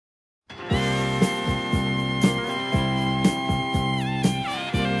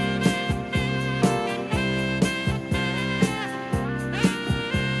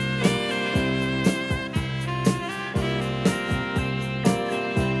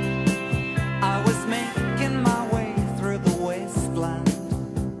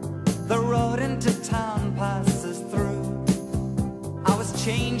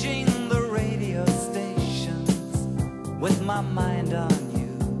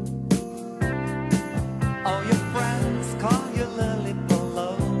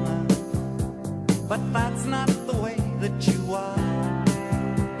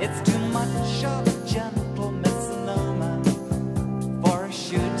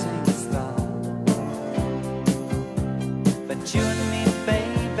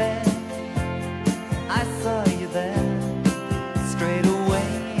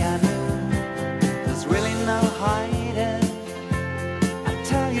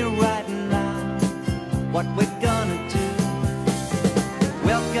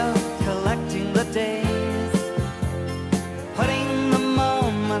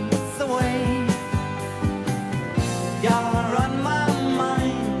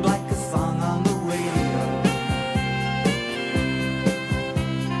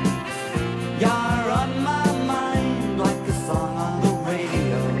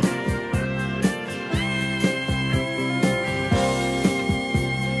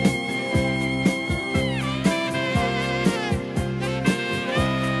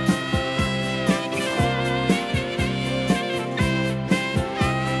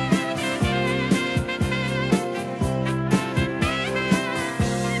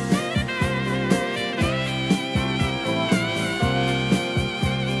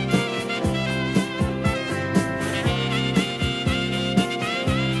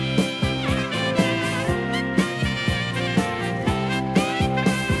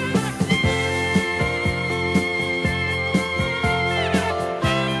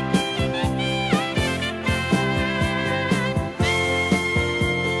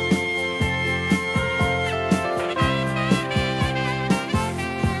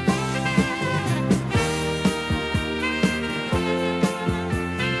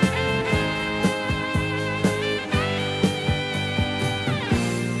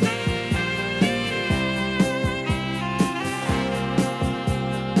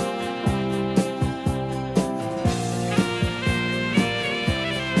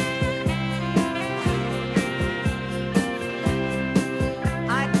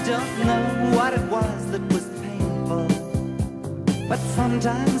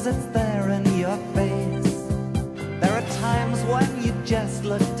Sometimes it's there in your face. There are times when you just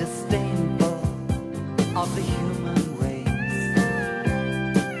look disdainful of the human race.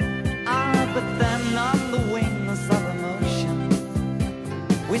 Ah, but then on the wings of emotion,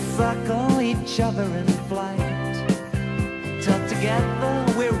 we circle each other in flight, till together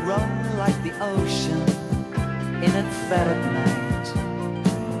we roll like the ocean in its bed at night.